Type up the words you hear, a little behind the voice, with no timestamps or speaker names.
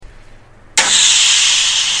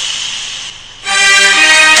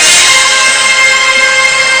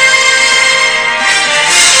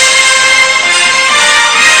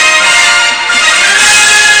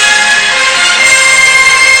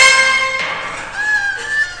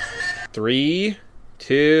3,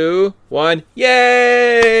 2, 1.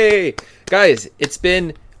 Yay! Guys, it's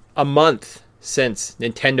been a month since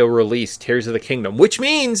Nintendo released Tears of the Kingdom, which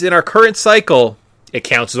means in our current cycle, it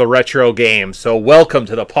counts as a retro game. So welcome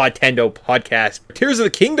to the Podtendo podcast, Tears of the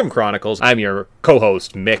Kingdom Chronicles. I'm your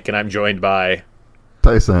co-host, Mick, and I'm joined by...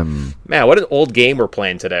 Tyson. Man, what an old game we're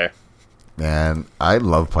playing today. Man, I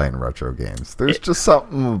love playing retro games. There's just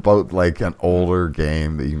something about like an older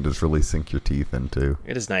game that you can just really sink your teeth into.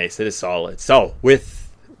 It is nice. It is solid. So, with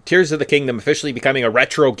Tears of the Kingdom officially becoming a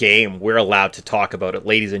retro game, we're allowed to talk about it,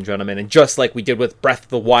 ladies and gentlemen. And just like we did with Breath of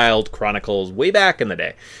the Wild Chronicles way back in the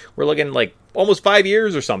day, we're looking like almost 5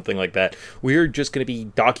 years or something like that. We're just going to be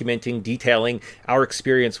documenting, detailing our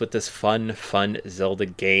experience with this fun Zelda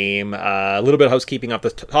game. A little bit of housekeeping off the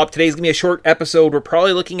top. Today's going to be a short episode. We're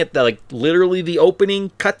probably looking at literally the opening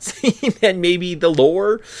cutscene and maybe the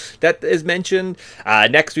lore that is mentioned.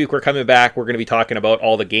 Next week, we're coming back. We're going to be talking about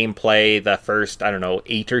all the gameplay, the first,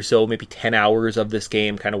 8 or so, maybe 10 hours of this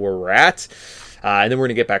game, kind of where we're at. And then we're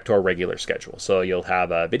going to get back to our regular schedule. So you'll have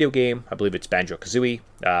a video game. I believe it's Banjo-Kazooie.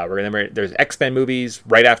 There's X-Men movies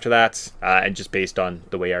right after that. And just based on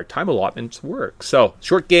the way our time allotments work. So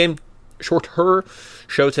shorter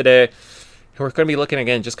show today. And we're going to be looking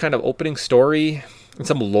again, just kind of opening story and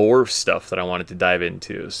some lore stuff that I wanted to dive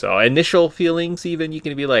into. So initial feelings even. You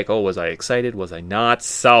can be like, oh, was I excited? Was I not?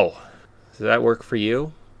 So does that work for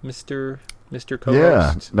you, Mr. Co-host?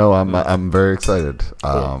 Yeah. No, I'm very excited.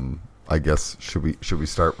 Cool. I guess should we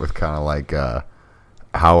start with kind of like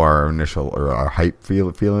how our initial or our hype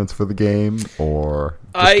feelings for the game, or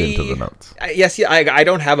just into the notes? I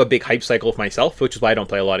don't have a big hype cycle for myself, which is why I don't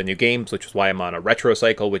play a lot of new games, which is why I'm on a retro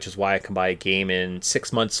cycle, which is why I can buy a game in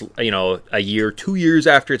 6 months, a year, 2 years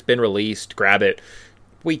after it's been released, grab it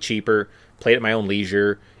way cheaper, play it at my own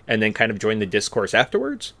leisure, and then kind of join the discourse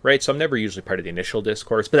afterwards, right? So I'm never usually part of the initial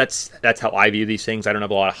discourse, but that's how I view these things. I don't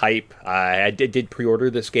have a lot of hype. I did pre-order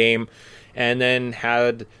this game, and then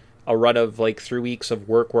had a run of like 3 weeks of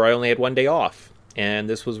work where I only had 1 day off, and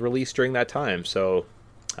this was released during that time. So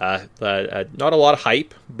not a lot of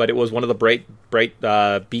hype, but it was one of the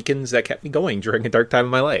bright beacons that kept me going during a dark time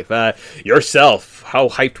in my life. Yourself, how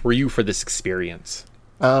hyped were you for this experience?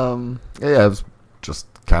 Yeah, it was just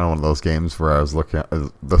kind of one of those games where I was looking at,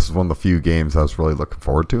 this is one of the few games I was really looking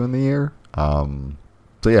forward to in the year. So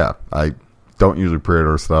yeah, I don't usually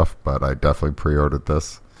pre-order stuff, but I definitely pre-ordered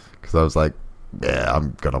this because I was like, yeah,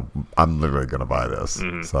 I'm literally gonna buy this.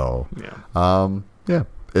 Mm-hmm. So yeah,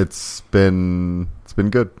 it's been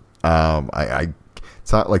good.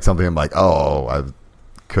 It's not like something I'm like, oh, I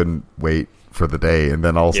couldn't wait for the day, and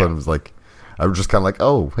then all of a sudden it was like, I was just kind of like,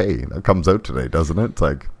 oh, hey, that comes out today, doesn't it? It's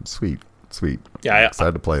like, sweet. Yeah, I'm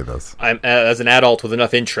excited to play this. I'm as an adult with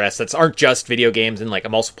enough interests that aren't just video games, and like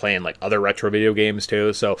I'm also playing like other retro video games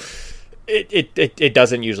too. So it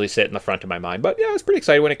doesn't usually sit in the front of my mind. But yeah, I was pretty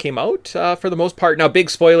excited when it came out for the most part. Now, big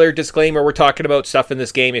spoiler disclaimer: we're talking about stuff in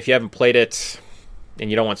this game. If you haven't played it and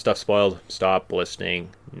you don't want stuff spoiled, stop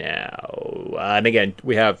listening now. And again,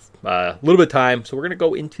 we have a little bit of time, so we're going to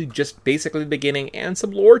go into just basically the beginning and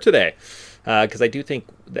some lore today, because I do think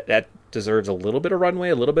that deserves a little bit of runway,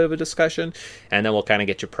 a little bit of a discussion, and then we'll kind of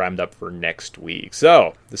get you primed up for next week.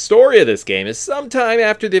 So, the story of this game is sometime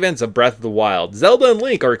after the events of Breath of the Wild, Zelda and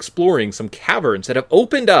Link are exploring some caverns that have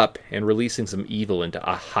opened up and releasing some evil into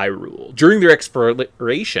Hyrule. During their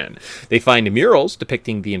exploration, they find murals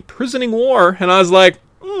depicting the imprisoning war, and I was like,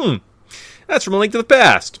 that's from A Link to the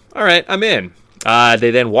Past. All right, I'm in.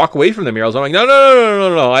 They then walk away from the murals. I'm like,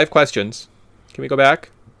 no, I have questions. Can we go back?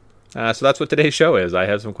 So that's what today's show is. I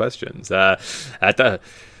have some questions. At the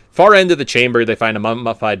far end of the chamber, they find a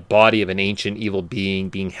mummified body of an ancient evil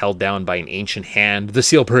being held down by an ancient hand. The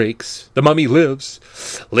seal breaks. The mummy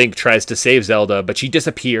lives. Link tries to save Zelda, but she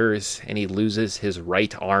disappears, and he loses his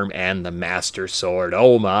right arm and the Master Sword.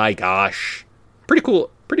 Oh my gosh. Pretty cool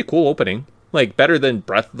opening. Like, better than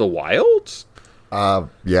Breath of the Wild?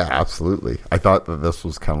 Yeah, absolutely. I thought that this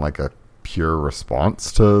was kind of like a pure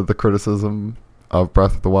response to the criticism of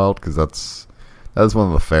Breath of the Wild, because that's one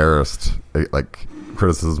of the fairest like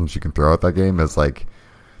criticisms you can throw at that game, is like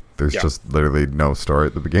there's just literally no story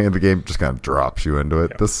at the beginning of the game, just kind of drops you into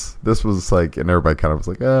it. This was like, and everybody kind of was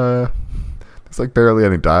like, there's like barely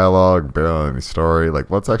any dialogue, barely any story, like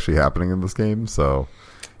what's actually happening in this game. So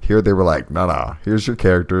here they were like, no, here's your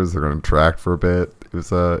characters, they're going to interact for a bit. It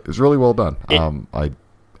was really well done.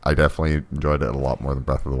 I definitely enjoyed it a lot more than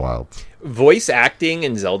Breath of the Wild. Voice acting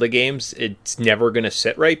in Zelda games, it's never going to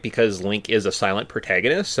sit right because Link is a silent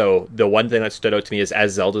protagonist. So the one thing that stood out to me is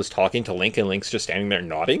as Zelda's talking to Link and Link's just standing there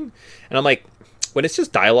nodding. And I'm like, when it's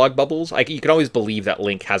just dialogue bubbles, like, you can always believe that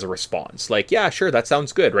Link has a response. Like, yeah, sure, that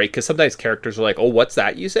sounds good, right? Because sometimes characters are like, oh, what's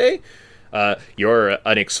that you say? You're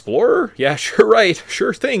an explorer? Yeah, sure, right.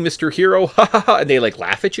 Sure thing, Mr. Hero. Ha ha ha. And they, like,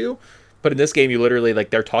 laugh at you. But in this game, you literally,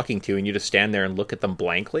 like, they're talking to you, and you just stand there and look at them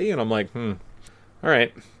blankly. And I'm like, all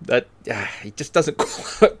right. That, it just doesn't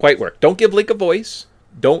quite work. Don't give Link a voice.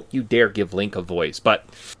 Don't you dare give Link a voice. But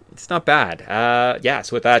it's not bad. Yeah,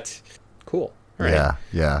 so with that, cool. All right.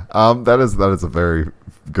 Yeah. That is a very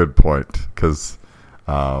good point, because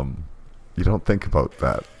you don't think about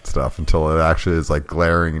that stuff until it actually is, like,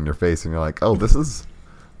 glaring in your face, and you're like, oh, this is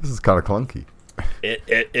kind of clunky.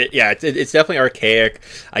 It's definitely archaic.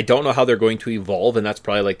 I don't know how they're going to evolve, and that's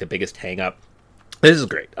probably, like, the biggest hang-up. This is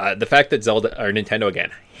great. The fact that Zelda, or Nintendo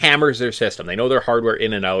again, hammers their system. They know their hardware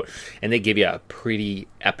in and out, and they give you a pretty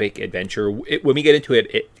epic adventure. When we get into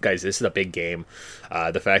it, guys, this is a big game.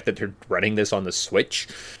 The fact that they're running this on the Switch,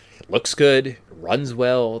 it looks good, runs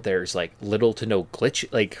well. There's, like, little to no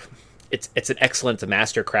glitch. Like, it's an excellent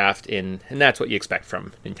mastercraft and that's what you expect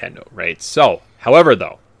from Nintendo, right? So, however,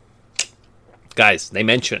 though, guys, they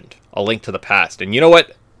mentioned A Link to the Past, and you know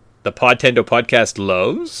what the Podtendo podcast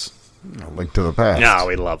loves? A Link to the Past. No,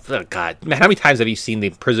 we love. Oh God, man, how many times have you seen the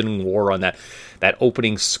imprisoning war on that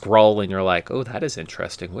opening scroll, and you're like, oh, that is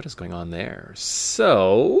interesting. What is going on there?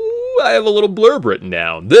 So I have a little blurb written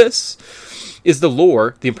down. This is the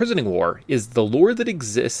lore. The imprisoning war is the lore that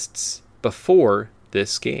exists before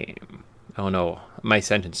this game. Oh no, my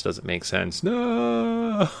sentence doesn't make sense.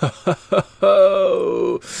 No.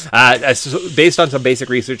 So based on some basic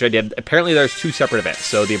research I did, apparently there's 2 separate events.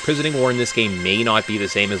 So the imprisoning war in this game may not be the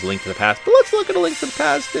same as Link to the Past, but let's look at A Link to the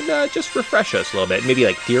Past and just refresh us a little bit. Maybe,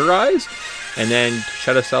 like, theorize, and then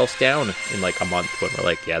shut ourselves down in, like, a month when we're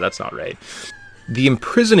like, yeah, that's not right. The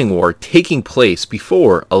imprisoning war taking place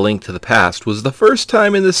before A Link to the Past was the first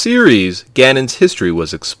time in the series Ganon's history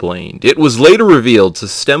was explained. It was later revealed to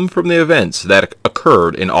stem from the events that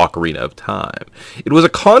occurred in Ocarina of Time. It was a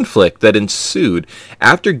conflict that ensued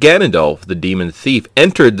after Ganondorf, the demon thief,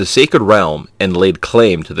 entered the Sacred Realm and laid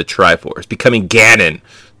claim to the Triforce, becoming Ganon,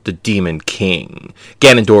 the Demon King.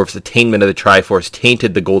 Ganondorf's attainment of the Triforce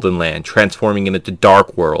tainted the Golden Land, transforming it into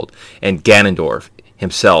Dark World, and Ganondorf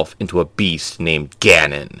himself into a beast named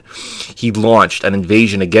Ganon. He launched an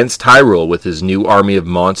invasion against Hyrule with his new army of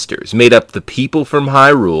monsters, made up the people from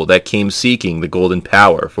Hyrule that came seeking the golden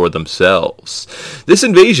power for themselves. This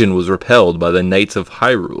invasion was repelled by the Knights of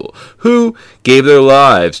Hyrule, who gave their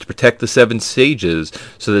lives to protect the 7 sages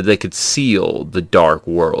so that they could seal the Dark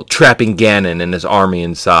World, trapping Ganon and his army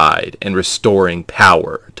inside and restoring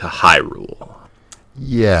power to Hyrule.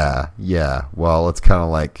 Yeah. Well, it's kind of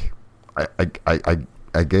like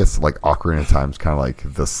I guess, like, Ocarina of Time is kind of like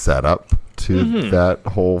the setup to that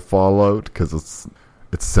whole Fallout, because it's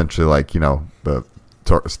essentially like, you know, the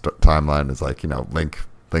timeline is like, you know,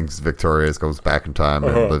 Link's victorious, goes back in time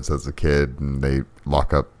and lives as a kid, and they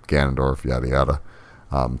lock up Ganondorf, yada yada.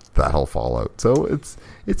 That whole Fallout. So it's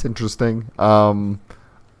interesting. Lore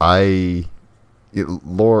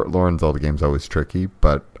in Zelda games always tricky,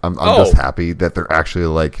 but I'm just happy that they're actually,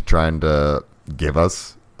 like, trying to give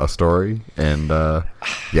us a story. And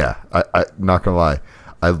yeah, I not gonna lie,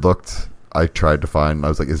 I tried to find, I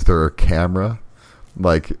was like, is there a camera,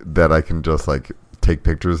 like, that I can just, like, take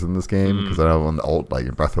pictures in this game? Because I know in the old, like,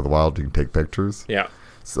 in Breath of the Wild, you can take pictures. Yeah.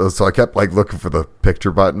 So I kept, like, looking for the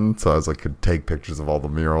picture button, so I was like, could take pictures of all the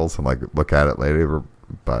murals and, like, look at it later.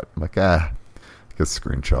 But I'm like, I guess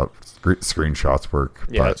screenshots work.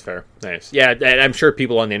 Yeah, that's fair. Nice. Yeah, and I'm sure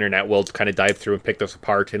people on the internet will kind of dive through and pick this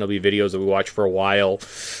apart, and there'll be videos that we watch for a while.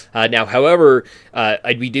 Now, however,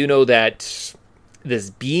 we do know that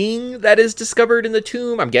this being that is discovered in the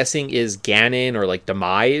tomb, I'm guessing, is Ganon, or, like,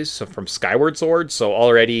 Demise from Skyward Sword. So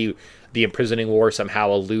already the imprisoning war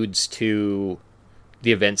somehow alludes to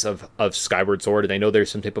the events of Skyward Sword, and I know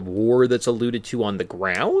there's some type of war that's alluded to on the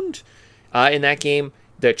ground in that game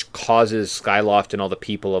that causes Skyloft and all the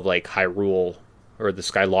people of, like, Hyrule, or the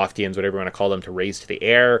Skyloftians, whatever you want to call them, to raise to the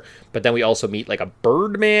air. But then we also meet, like, a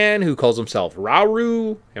Birdman who calls himself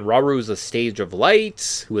Rauru, and Rauru is a Stage of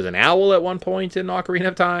Light, who was an owl at one point in Ocarina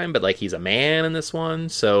of Time, but, like, he's a man in this one.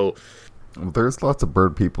 So there's lots of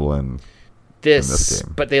bird people in this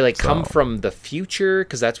game, but they, like, come from the future,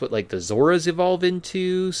 because that's what, like, the Zoras evolve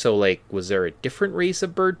into. So, like, was there a different race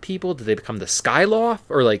of bird people? Did they become the Skyloft,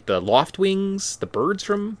 or, like, the Loftwings, the birds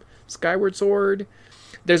from Skyward Sword?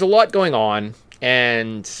 There's a lot going on,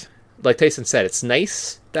 and like Tyson said, it's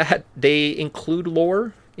nice that they include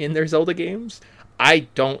lore in their Zelda games. I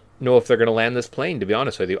don't know if they're going to land this plane, to be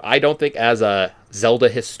honest with you. I don't think, as a Zelda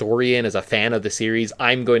historian, as a fan of the series,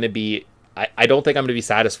 I'm going to be I don't think I'm going to be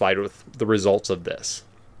satisfied with the results of this.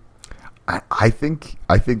 I think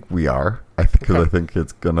we are. I think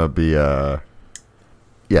it's gonna be yeah.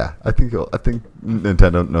 I think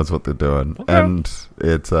Nintendo knows what they're doing, and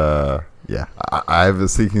it's yeah. I have a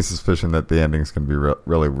sneaking suspicion that the ending's gonna be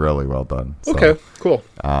really really well done. So, okay, cool.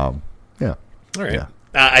 Yeah. All right. Yeah.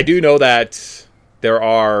 I do know that there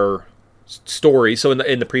are stories. So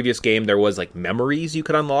in the previous game, there was like memories you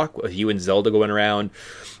could unlock with you and Zelda going around,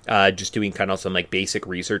 just doing kind of some like basic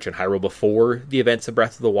research in Hyrule before the events of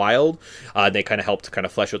Breath of the Wild. They kind of help to kind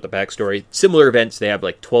of flesh out the backstory. Similar events, they have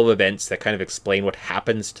like 12 events that kind of explain what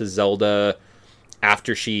happens to Zelda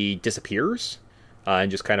after she disappears, and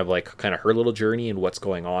just kind of her little journey and what's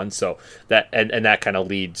going on. So that and that kind of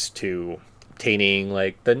leads to obtaining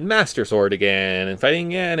like the Master Sword again and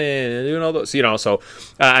fighting Ganon and doing all those, so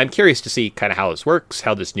I'm curious to see kind of how this works,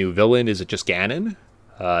 how this new villain, is it just Ganon?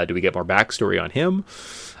 Do we get more backstory on him?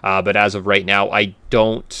 But as of right now, I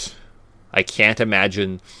can't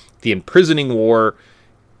imagine the imprisoning war.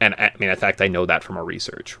 And I mean, in fact, I know that from our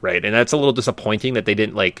research, right? And that's a little disappointing that they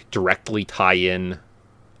didn't like directly tie in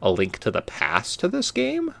a Link to the Past to this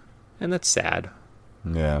game. And that's sad.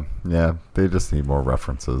 Yeah. They just need more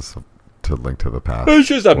references to Link to the Past. It's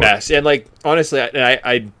just a mess. And like, honestly,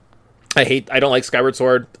 I don't like Skyward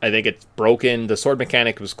Sword. I think it's broken. The sword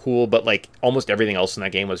mechanic was cool, but like almost everything else in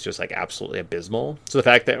that game was just like absolutely abysmal. So the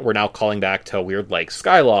fact that we're now calling back to weird like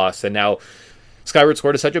Skyloss, and now Skyward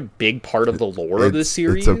Sword is such a big part of the lore of this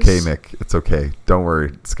series. It's okay, Mick. It's okay. Don't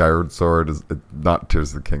worry. Skyward Sword is not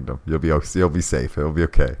Tears of the Kingdom. You'll be safe. It'll be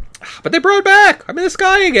okay. But they brought it back. I'm in the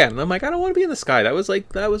sky again. I'm like, I don't want to be in the sky. That was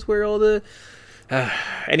where all the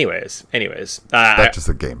anyways, that's just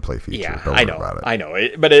a gameplay feature. Yeah, don't worry about it. I know,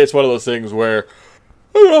 but it's one of those things where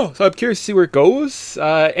I don't know. So I'm curious to see where it goes.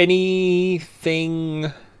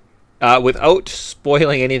 Anything without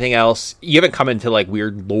spoiling anything else? You haven't come into like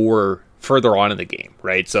weird lore further on in the game,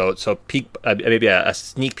 right? So peek maybe a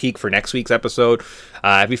sneak peek for next week's episode.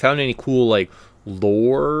 Have you found any cool like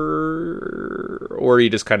lore, or are you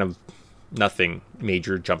just kind of nothing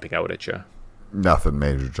major jumping out at you? Nothing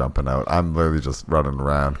major jumping out. I'm literally just running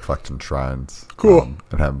around collecting shrines, cool,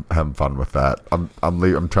 and having fun with that. I'm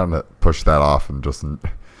trying to push that off and just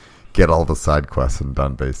get all the side quests and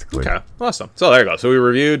done, basically. Okay, awesome. So there you go. So we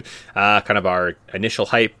reviewed kind of our initial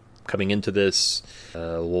hype coming into this.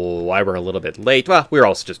 Why we're a little bit late? Well, we were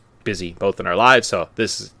also just busy both in our lives, so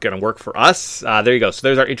this is going to work for us. There you go. So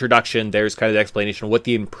there's our introduction. There's kind of the explanation of what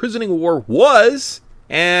the imprisoning war was.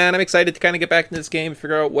 And I'm excited to kind of get back into this game and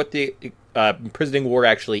figure out what the imprisoning war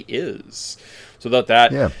actually is. So without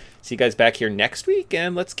that, see you guys back here next week,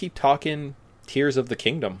 and let's keep talking Tears of the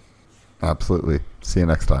Kingdom. Absolutely. See you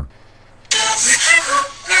next time.